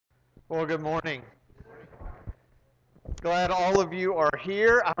Well, good morning. Glad all of you are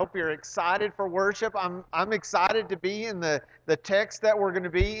here. I hope you're excited for worship. I'm excited to be in the text that we're going to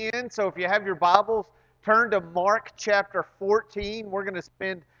be in. So if you have your Bibles, turn to Mark chapter 14. We're going to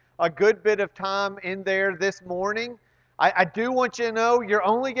spend a good bit of time in there this morning. I do want you to know you're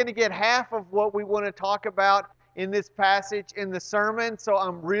only going to get half of what we want to talk about in this passage in the sermon. So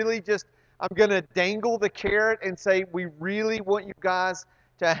I'm going to dangle the carrot and say we really want you guys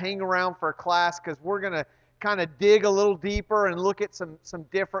to hang around for class because we're going to kind of dig a little deeper and look at some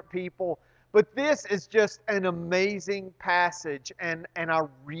different people. But this is just an amazing passage, and I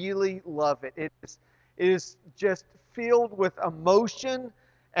really love it. It is just filled with emotion,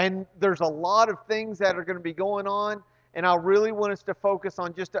 and there's a lot of things that are going to be going on, and I really want us to focus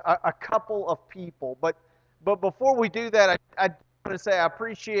on just a couple of people. But before we do that, I want to say I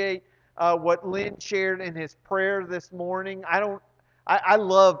appreciate what Lynn shared in his prayer this morning. I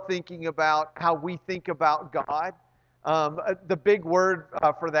love thinking about how we think about God. The big word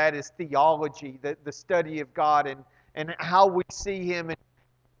for that is theology, the study of God and how we see Him. And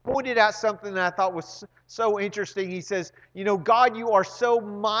pointed out something that I thought was so interesting. He says, God, you are so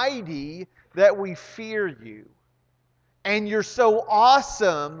mighty that we fear you. And you're so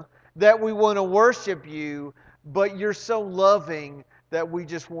awesome that we want to worship you, but you're so loving that we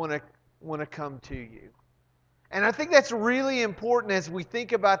just want to come to you. And I think that's really important as we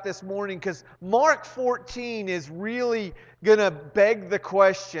think about this morning, because Mark 14 is really going to beg the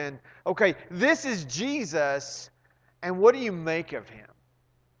question, okay, this is Jesus, and what do you make of Him?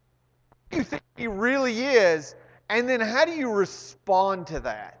 Who do you think He really is? And then how do you respond to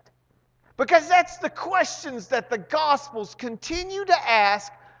that? Because that's the questions that the Gospels continue to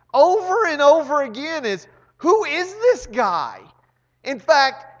ask over and over again is, who is this guy? In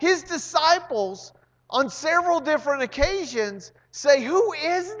fact, His disciples on several different occasions say, who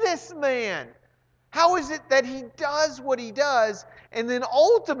is this man? How is it that he does what he does? And then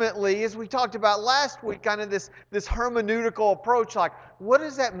ultimately, as we talked about last week, kind of this hermeneutical approach, like, what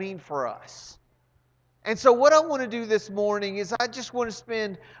does that mean for us? And so what I want to do this morning is I just want to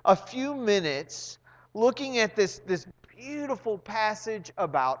spend a few minutes looking at this beautiful passage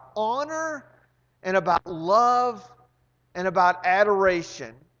about honor and about love and about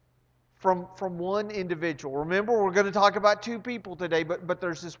adoration from one individual. Remember, we're going to talk about two people today, but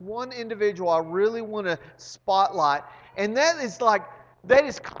there's this one individual I really want to spotlight, and that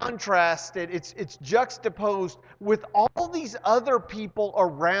is contrasted, it's juxtaposed with all these other people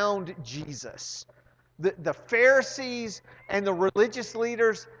around Jesus. The Pharisees and the religious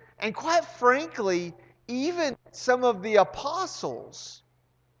leaders, and quite frankly, even some of the apostles.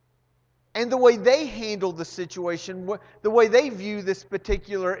 And the way they handle the situation, the way they view this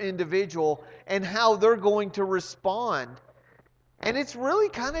particular individual, and how they're going to respond. And it's really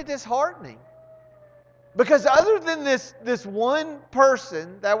kind of disheartening. Because other than this one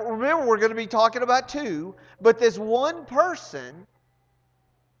person, that remember we're going to be talking about two, but this one person,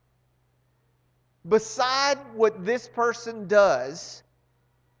 beside what this person does,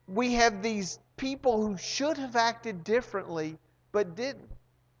 we have these people who should have acted differently, but didn't.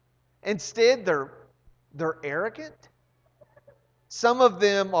 Instead, they're arrogant. Some of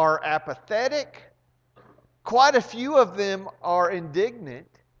them are apathetic. Quite a few of them are indignant.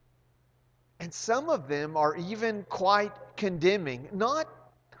 And some of them are even quite condemning, not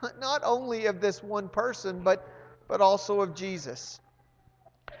only of this one person, but also of Jesus.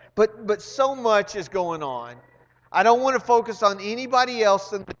 But so much is going on. I don't want to focus on anybody else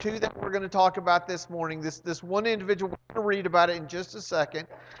than the two that we're going to talk about this morning. This one individual, we're going to read about it in just a second.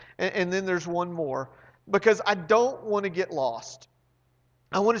 And then there's one more. Because I don't want to get lost.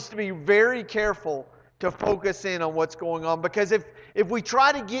 I want us to be very careful to focus in on what's going on. Because if we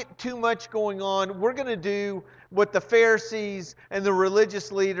try to get too much going on, we're going to do what the Pharisees and the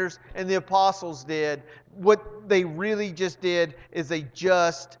religious leaders and the apostles did. What they really just did is they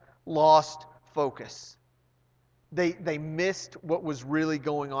just lost focus. They missed what was really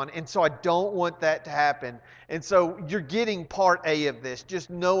going on. And so I don't want that to happen. And so you're getting part A of this. Just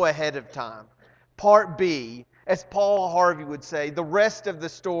know ahead of time. Part B, as Paul Harvey would say, the rest of the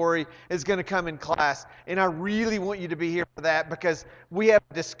story is going to come in class. And I really want you to be here for that because we have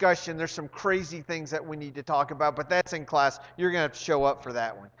a discussion. There's some crazy things that we need to talk about, but that's in class. You're going to have to show up for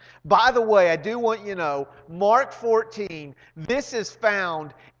that one. By the way, I do want you to know, Mark 14, this is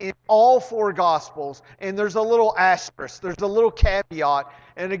found in all four Gospels, and there's a little asterisk. There's a little caveat.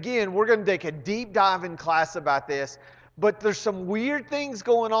 And again, we're going to take a deep dive in class about this. But there's some weird things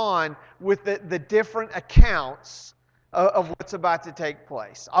going on with the different accounts of what's about to take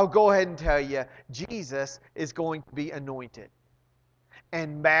place. I'll go ahead and tell you, Jesus is going to be anointed.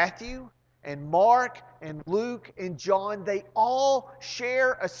 and Matthew and Mark and Luke and John, they all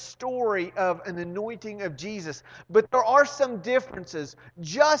share a story of an anointing of Jesus. But there are some differences,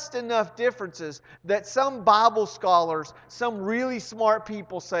 just enough differences, that some Bible scholars, some really smart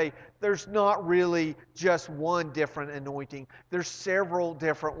people say there's not really just one different anointing. There's several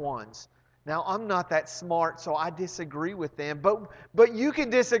different ones. Now, I'm not that smart, so I disagree with them. But you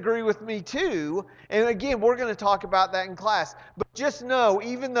can disagree with me too. And again, we're going to talk about that in class. But just know,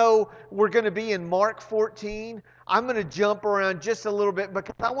 even though we're going to be in Mark 14, I'm going to jump around just a little bit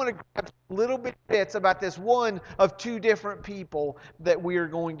because I want to grab little bits about this one of two different people that we are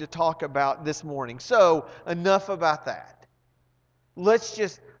going to talk about this morning. So, enough about that. Let's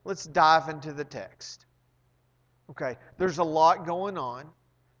dive into the text. Okay, there's a lot going on.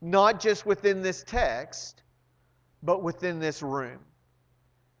 Not just within this text, but within this room,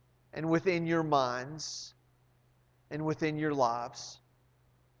 and within your minds, and within your lives.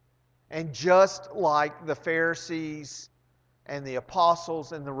 And just like the Pharisees and the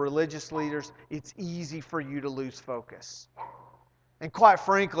apostles and the religious leaders, it's easy for you to lose focus. And quite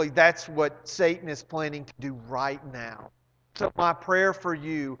frankly, that's what Satan is planning to do right now. So my prayer for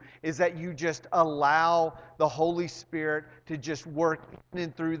you is that you just allow the Holy Spirit to just work in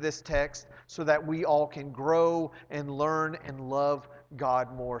and through this text so that we all can grow and learn and love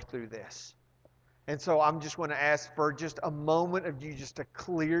God more through this. And so I'm just going to ask for just a moment of you just to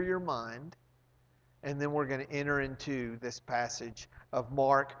clear your mind, and then we're going to enter into this passage of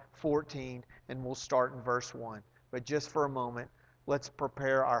Mark 14, and we'll start in verse 1. But just for a moment, let's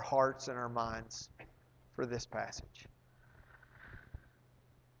prepare our hearts and our minds for this passage.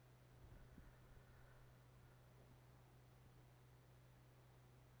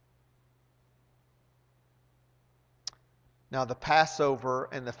 Now the Passover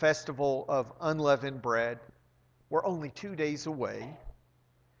and the festival of unleavened bread were only 2 days away,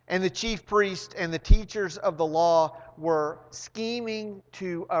 and the chief priests and the teachers of the law were scheming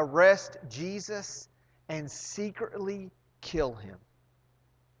to arrest Jesus and secretly kill him.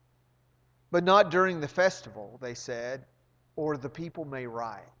 But not during the festival, they said, or the people may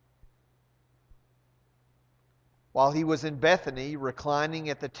riot. While he was in Bethany, reclining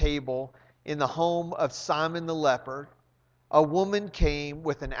at the table in the home of Simon the leper, a woman came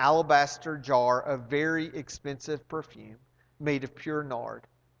with an alabaster jar of very expensive perfume made of pure nard.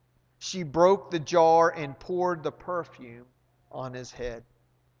 She broke the jar and poured the perfume on his head.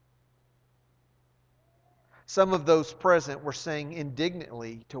 Some of those present were saying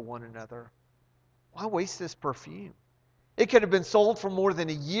indignantly to one another, "Why waste this perfume? It could have been sold for more than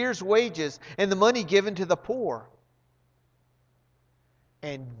a year's wages and the money given to the poor."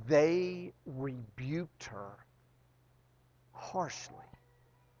 And they rebuked her harshly.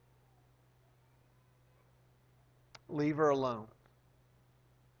 "Leave her alone,"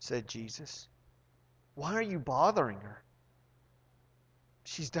 said Jesus. "Why are you bothering her?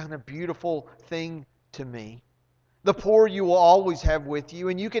 She's done a beautiful thing to me. The poor you will always have with you,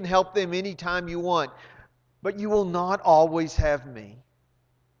 and you can help them anytime you want, but you will not always have me."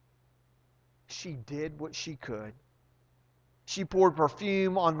 She did what she could. She poured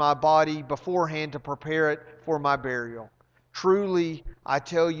perfume on my body beforehand to prepare it for my burial. Truly, I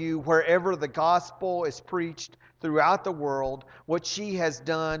tell you, wherever the gospel is preached throughout the world, what she has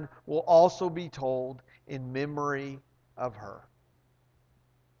done will also be told in memory of her.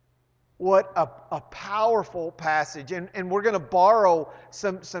 What a powerful passage. And we're going to borrow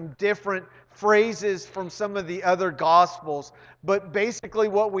some different phrases from some of the other Gospels. But basically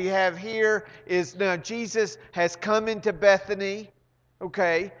what we have here is now Jesus has come into Bethany.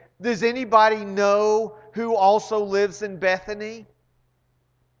 Okay. Does anybody know who also lives in Bethany?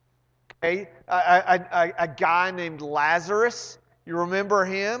 Okay. A guy named Lazarus. You remember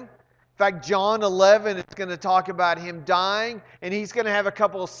him? In fact, John 11 is going to talk about him dying, and he's going to have a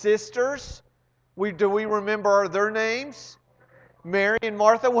couple of sisters. Do we remember their names? Mary and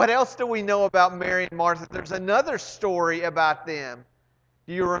Martha. What else do we know about Mary and Martha? There's another story about them.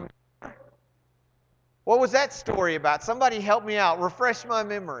 Do you remember? What was that story about? Somebody help me out. Refresh my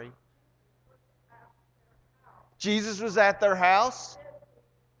memory. Jesus was at their house.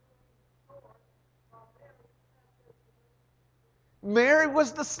 Mary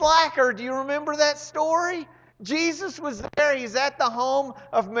was the slacker. Do you remember that story? Jesus was there. He's at the home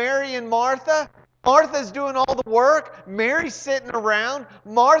of Mary and Martha. Martha's doing all the work. Mary's sitting around.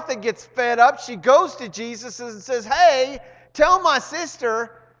 Martha gets fed up. She goes to Jesus and says, "Hey, tell my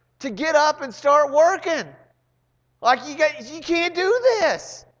sister to get up and start working. Like, you can't do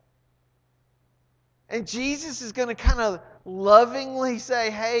this." And Jesus is going to kind of lovingly say,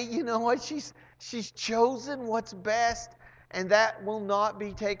 "Hey, you know what? She's chosen what's best." and that will not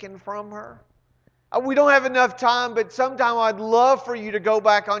be taken from her. We don't have enough time, but sometime I'd love for you to go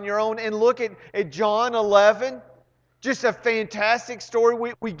back on your own and look at John 11. Just a fantastic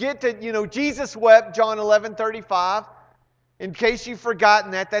story. We get to, Jesus wept, John 11:35. In case you've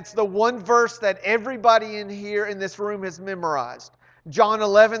forgotten that, that's the one verse that everybody in here in this room has memorized. John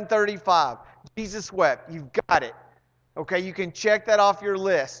 11:35. Jesus wept. You've got it. Okay, you can check that off your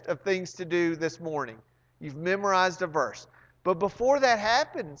list of things to do this morning. You've memorized a verse. But before that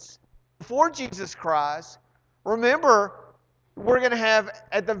happens, before Jesus cries, remember, we're going to have,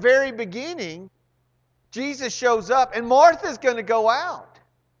 at the very beginning, Jesus shows up, and Martha's going to go out,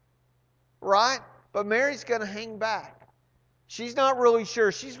 right? But Mary's going to hang back. She's not really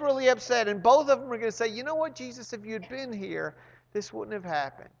sure. She's really upset, and both of them are going to say, you know what, Jesus, if you had been here, this wouldn't have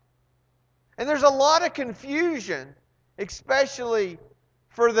happened. And there's a lot of confusion, especially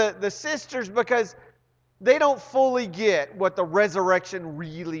for the sisters, because they don't fully get what the resurrection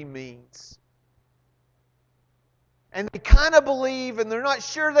really means. And they kind of believe, and they're not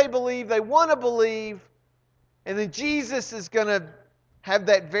sure they believe, they want to believe. And then Jesus is going to have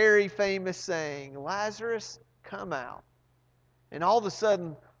that very famous saying, Lazarus, come out. And all of a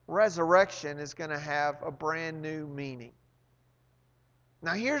sudden, resurrection is going to have a brand new meaning.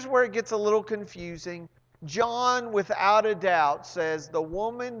 Now here's where it gets a little confusing. John, without a doubt, says the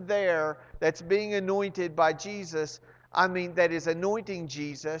woman there that's being anointed by Jesus, that is anointing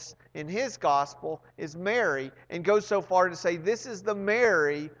Jesus in his gospel, is Mary, and goes so far to say this is the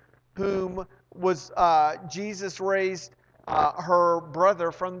Mary whom was Jesus raised her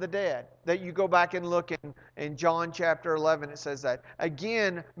brother from the dead. That you go back and look in John chapter 11, it says that.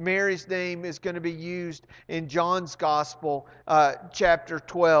 Again, Mary's name is going to be used in John's Gospel, chapter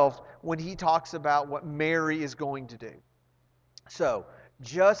 12, when he talks about what Mary is going to do. So,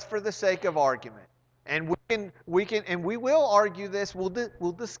 just for the sake of argument, and we will argue this,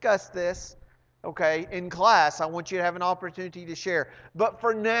 we'll discuss this, okay, in class. I want you to have an opportunity to share. But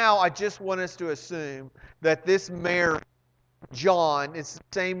for now, I just want us to assume that this Mary, John, is the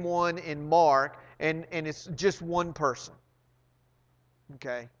same one in Mark, and it's just one person.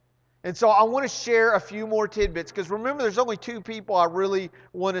 Okay? And so I want to share a few more tidbits, because remember, there's only two people I really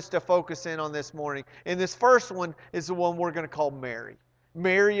want us to focus in on this morning. And this first one is the one we're going to call Mary.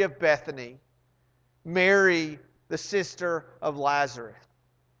 Mary of Bethany. Mary, the sister of Lazarus.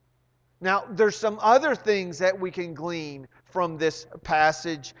 Now, there's some other things that we can glean from this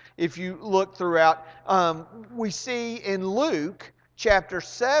passage if you look throughout. We see in Luke chapter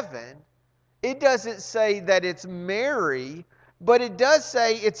 7, it doesn't say that it's Mary, but it does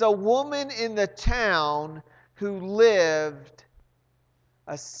say it's a woman in the town who lived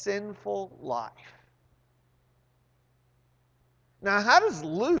a sinful life. Now, how does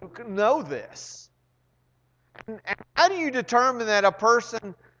Luke know this? And how do you determine that a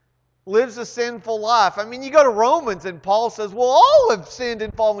person lives a sinful life? You go to Romans and Paul says, well, all have sinned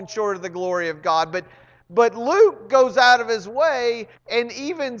and fallen short of the glory of God. But Luke goes out of his way, and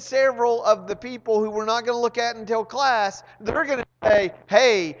even several of the people who we're not going to look at until class, they're going to say,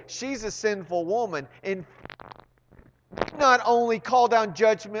 hey, she's a sinful woman. And not only call down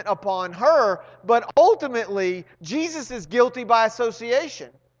judgment upon her, but ultimately, Jesus is guilty by association.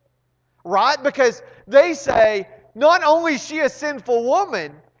 Right? Because they say, not only is she a sinful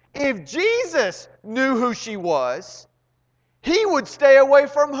woman, if Jesus knew who she was, he would stay away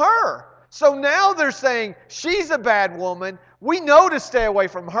from her. So now they're saying, she's a bad woman. We know to stay away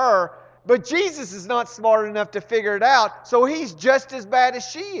from her, but Jesus is not smart enough to figure it out, so he's just as bad as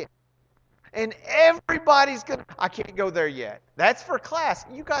she is. And everybody's going to... I can't go there yet. That's for class.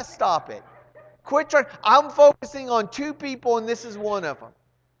 You guys stop it. Quit trying... I'm focusing on two people, and this is one of them.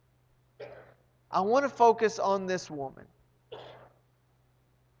 I want to focus on this woman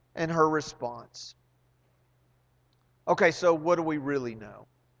and her response. Okay, so what do we really know?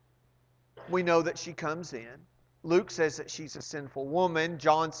 We know that she comes in. Luke says that she's a sinful woman.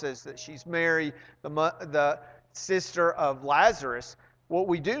 John says that she's Mary, the sister of Lazarus. What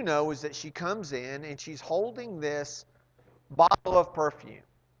we do know is that she comes in and she's holding this bottle of perfume.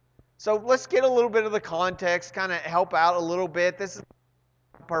 So let's get a little bit of the context, kind of help out a little bit. This is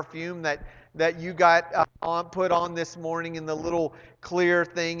perfume that you got put on this morning in the little clear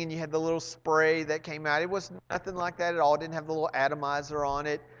thing, and you had the little spray that came out. It was nothing like that at all. It didn't have the little atomizer on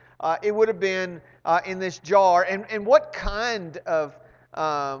it. It would have been in this jar. And what kind of,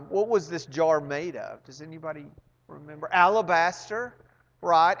 what was this jar made of? Does anybody remember? Alabaster,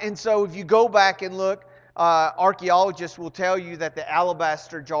 right? And so if you go back and look, archaeologists will tell you that the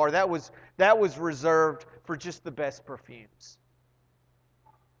alabaster jar, that was reserved for just the best perfumes.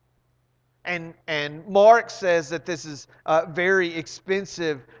 And Mark says that this is a very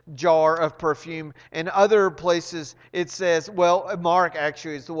expensive jar of perfume. In other places, it says, well, Mark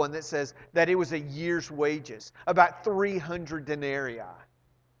actually is the one that says that it was a year's wages, about 300 denarii.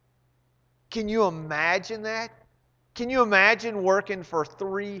 Can you imagine that? Can you imagine working for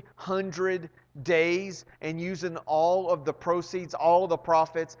 300 days and using all of the proceeds, all of the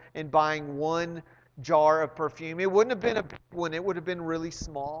profits, and buying one jar of perfume? It wouldn't have been a big one, it would have been really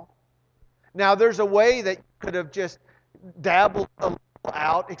small. Now, there's a way that you could have just dabbled a little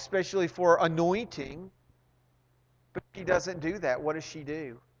out, especially for anointing, but she doesn't do that. What does she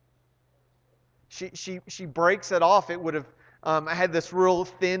do? She breaks it off. It would have had this real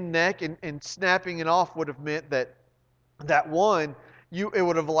thin neck, and snapping it off would have meant that one, it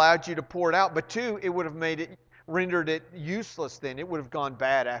would have allowed you to pour it out, but two, it would have rendered it useless then. It would have gone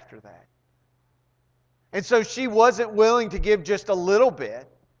bad after that. And so she wasn't willing to give just a little bit.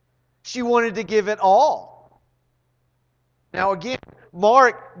 She wanted to give it all. Now again,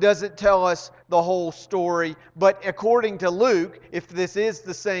 Mark doesn't tell us the whole story, but according to Luke, if this is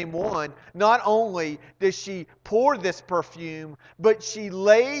the same one, not only does she pour this perfume, but she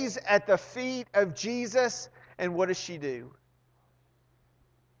lays at the feet of Jesus, and what does she do?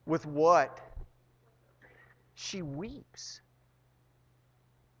 With what? She weeps.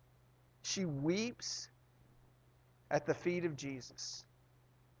 She weeps at the feet of Jesus.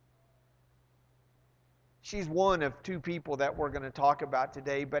 She's one of two people that we're going to talk about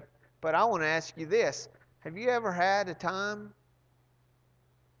today, but I want to ask you this. Have you ever had a time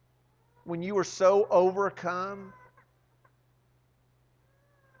when you were so overcome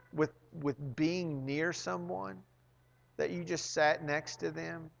with being near someone that you just sat next to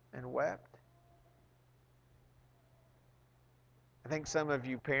them and wept? I think some of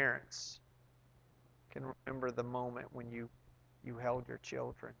you parents can remember the moment when you held your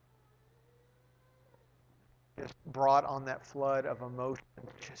children. Just brought on that flood of emotion,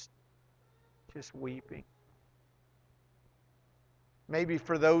 just weeping. Maybe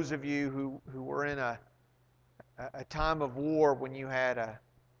for those of you who were in a time of war when you had a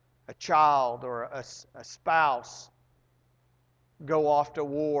child or a spouse go off to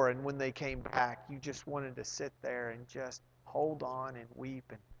war, and when they came back, you just wanted to sit there and just hold on and weep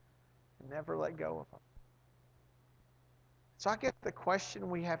and never let go of them. So I guess the question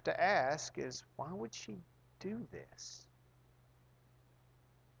we have to ask is, why would she do this?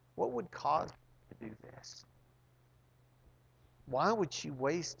 What would cause her to do this? Why would she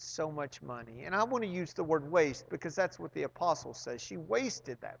waste so much money? And I want to use the word waste because that's what the apostle says. She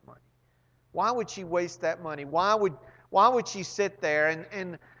wasted that money. Why would she waste that money? Why would she sit there?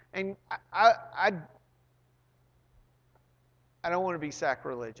 And I don't want to be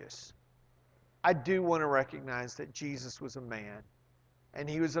sacrilegious. I do want to recognize that Jesus was a man, and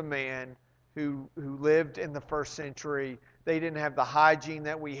he was a man who lived in the first century. They didn't have the hygiene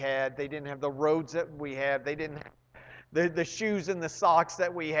that we had. They didn't have the roads that we have. They didn't have the shoes and the socks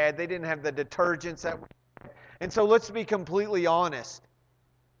that we had. They didn't have the detergents that we had. And so let's be completely honest.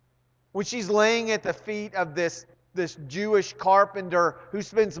 When she's laying at the feet of this Jewish carpenter who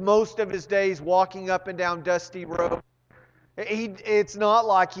spends most of his days walking up and down dusty roads, it's not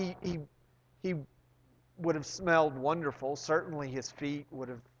like he would have smelled wonderful. Certainly his feet would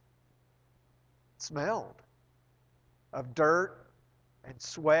have smelled of dirt and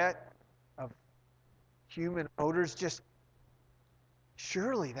sweat, of human odors. Just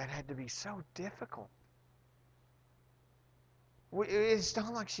surely that had to be so difficult. It's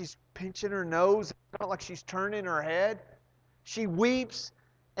not like she's pinching her nose. It's not like she's turning her head. She weeps,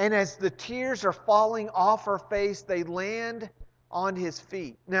 and as the tears are falling off her face, they land on his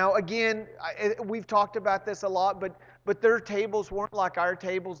feet. Now, again, we've talked about this a lot, but their tables weren't like our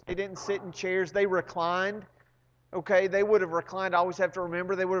tables. They didn't sit in chairs. They reclined. Okay, they would have reclined. I always have to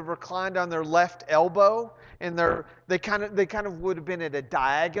remember they would have reclined on their left elbow, and they kind of would have been at a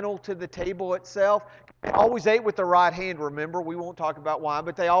diagonal to the table itself. They always ate with the right hand. Remember, we won't talk about why,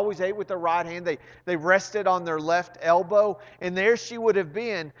 but they always ate with the right hand. They rested on their left elbow, and there she would have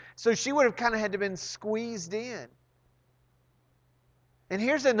been. So she would have kind of had to been squeezed in. And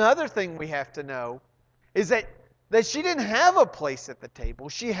here's another thing we have to know, is that she didn't have a place at the table.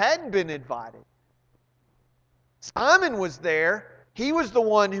 She hadn't been invited. Simon was there. He was the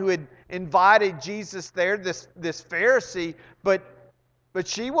one who had invited Jesus there, this Pharisee, but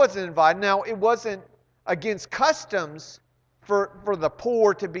she wasn't invited. Now, it wasn't against customs for the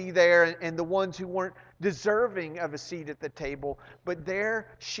poor to be there and the ones who weren't deserving of a seat at the table, but there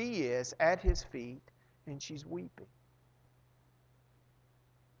she is at his feet, and she's weeping.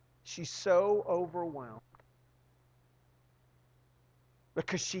 She's so overwhelmed.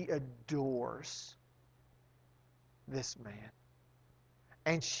 because she adores this man.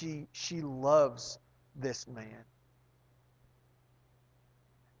 And she loves this man.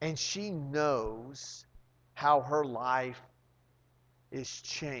 And she knows how her life is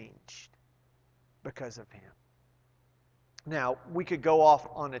changed because of him. Now, we could go off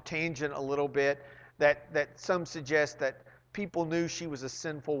on a tangent a little bit that some suggest that people knew she was a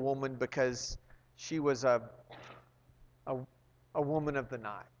sinful woman because she was a woman of the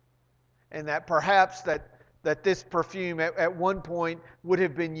night. And that perhaps that this perfume at one point would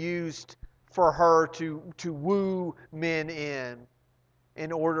have been used for her to woo men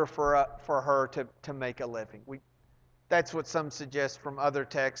in order for her to make a living. That's what some suggest from other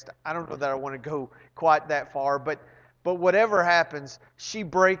texts. I don't know that I want to go quite that far, but whatever happens, she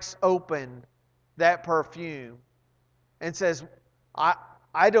breaks open that perfume and says,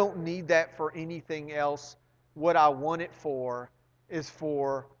 I don't need that for anything else. What I want it for is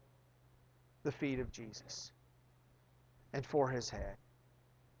for the feet of Jesus and for his head.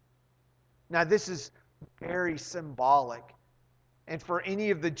 Now, this is very symbolic. And for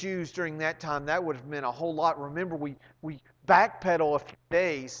any of the Jews during that time, that would have meant a whole lot. Remember, we backpedal a few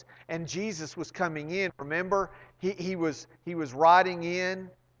days, and Jesus was coming in. Remember, he was riding in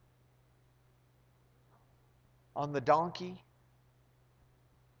on the donkey,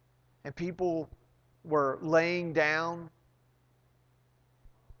 and people were laying down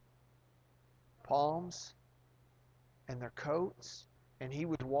palms and their coats, and he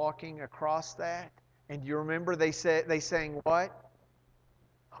was walking across that. And you remember they sang what?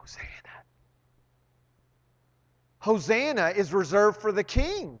 Hosanna. Hosanna is reserved for the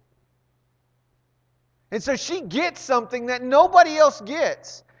king. And so she gets something that nobody else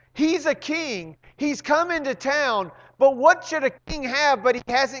gets. He's a king. He's come into town. But what should a king have but he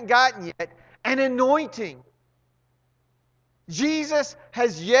hasn't gotten yet? An anointing. Jesus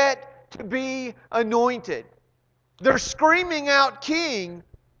has yet to be anointed. They're screaming out king,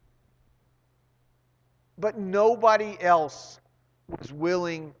 but nobody else was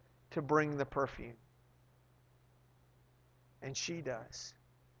willing to bring the perfume. And she does.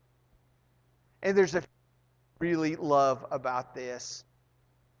 And there's a really love about this.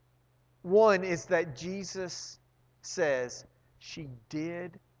 One is that Jesus says she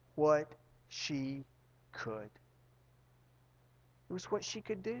did what she could. It was what she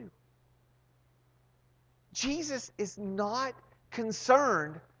could do. Jesus is not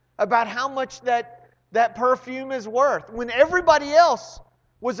concerned about how much that perfume is worth when everybody else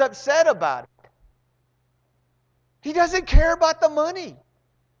was upset about it. He doesn't care about the money.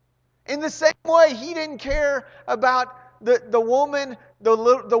 In the same way, he didn't care about the woman,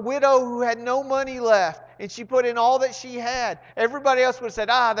 the widow who had no money left, and she put in all that she had. Everybody else would have said,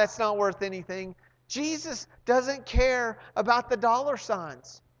 that's not worth anything. Jesus doesn't care about the dollar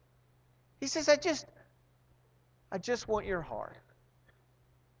signs. He says, I just want your heart.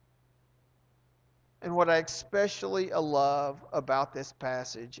 And what I especially love about this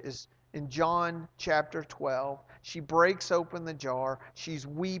passage is in John chapter 12, she breaks open the jar. She's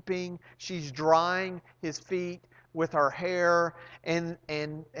weeping. She's drying his feet with her hair. And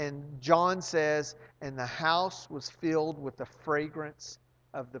John says, and the house was filled with the fragrance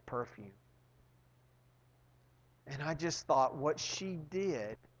of the perfume. And I just thought what she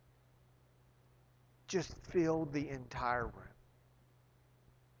did just filled the entire room.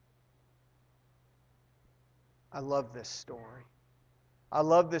 I love this story. I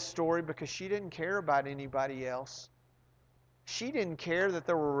love this story because she didn't care about anybody else. She didn't care that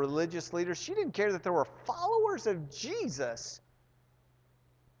there were religious leaders. She didn't care that there were followers of Jesus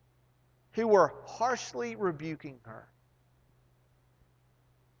who were harshly rebuking her.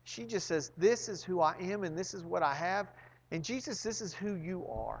 She just says, this is who I am and this is what I have. And Jesus, this is who you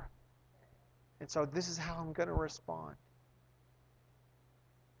are. And so this is how I'm going to respond.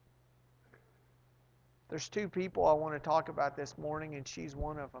 There's two people I want to talk about this morning, and she's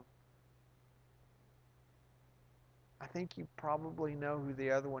one of them. I think you probably know who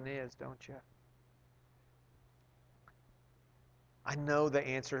the other one is, don't you? I know the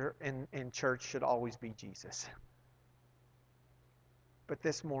answer in church should always be Jesus. But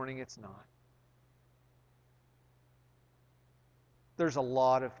this morning it's not. There's a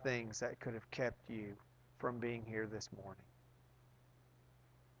lot of things that could have kept you from being here this morning.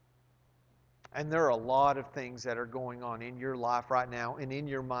 And there are a lot of things that are going on in your life right now and in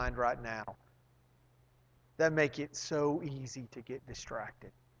your mind right now that make it so easy to get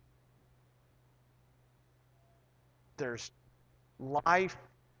distracted. There's life,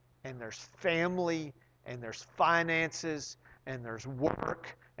 and there's family, and there's finances, and there's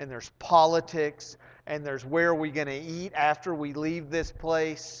work, and there's politics, and there's where are we going to eat after we leave this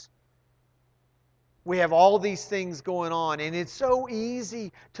place. We have all these things going on, and it's so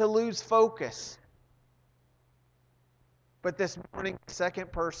easy to lose focus. But this morning, the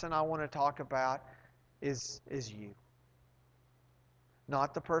second person I want to talk about is you.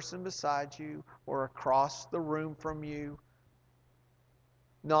 Not the person beside you or across the room from you.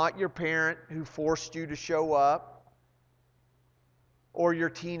 Not your parent who forced you to show up, or your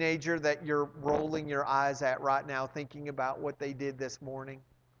teenager that you're rolling your eyes at right now thinking about what they did this morning.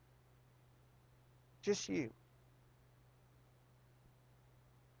 Just you.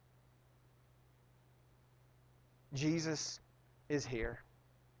 Jesus is here.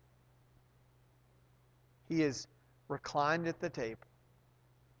 He is reclined at the table.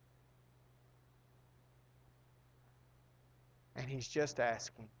 And He's just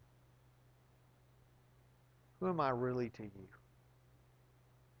asking, who am I really to you?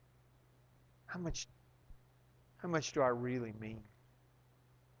 How much do I really mean?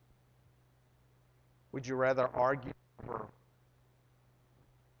 Would you rather argue over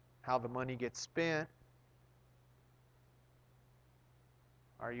how the money gets spent?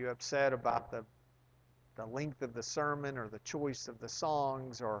 Are you upset about the length of the sermon or the choice of the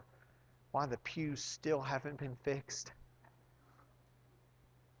songs or why the pews still haven't been fixed?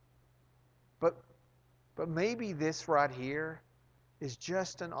 But maybe this right here is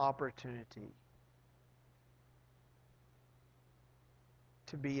just an opportunity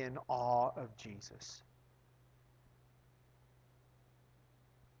to be in awe of Jesus.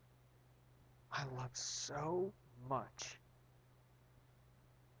 I love so much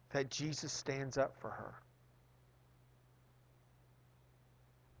that Jesus stands up for her.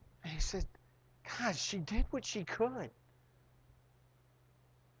 And He said, God, she did what she could.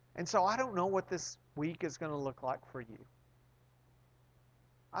 And so I don't know what this week is going to look like for you.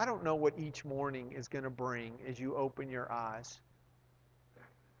 I don't know what each morning is going to bring as you open your eyes.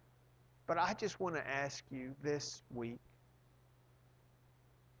 But I just want to ask you this week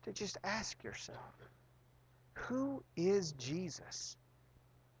to just ask yourself, who is Jesus?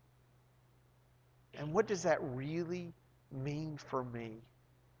 And what does that really mean for me?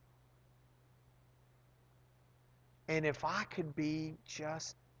 And if I could be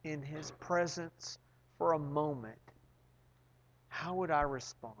just in His presence for a moment, how would I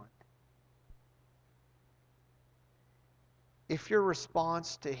respond? If your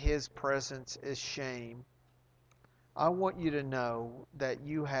response to His presence is shame, I want you to know that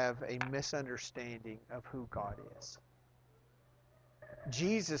you have a misunderstanding of who God is.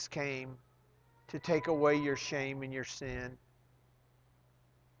 Jesus came to take away your shame and your sin,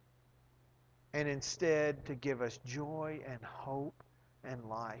 and instead to give us joy and hope and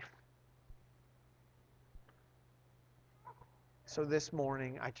life. So this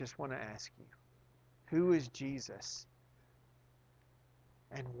morning, I just want to ask you, who is Jesus?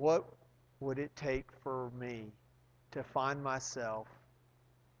 And what would it take for me to find myself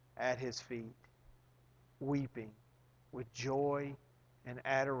at His feet, weeping with joy and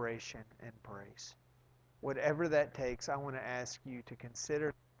adoration and praise? Whatever that takes, I want to ask you to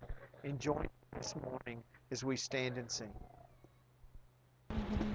consider and join this morning as we stand and sing.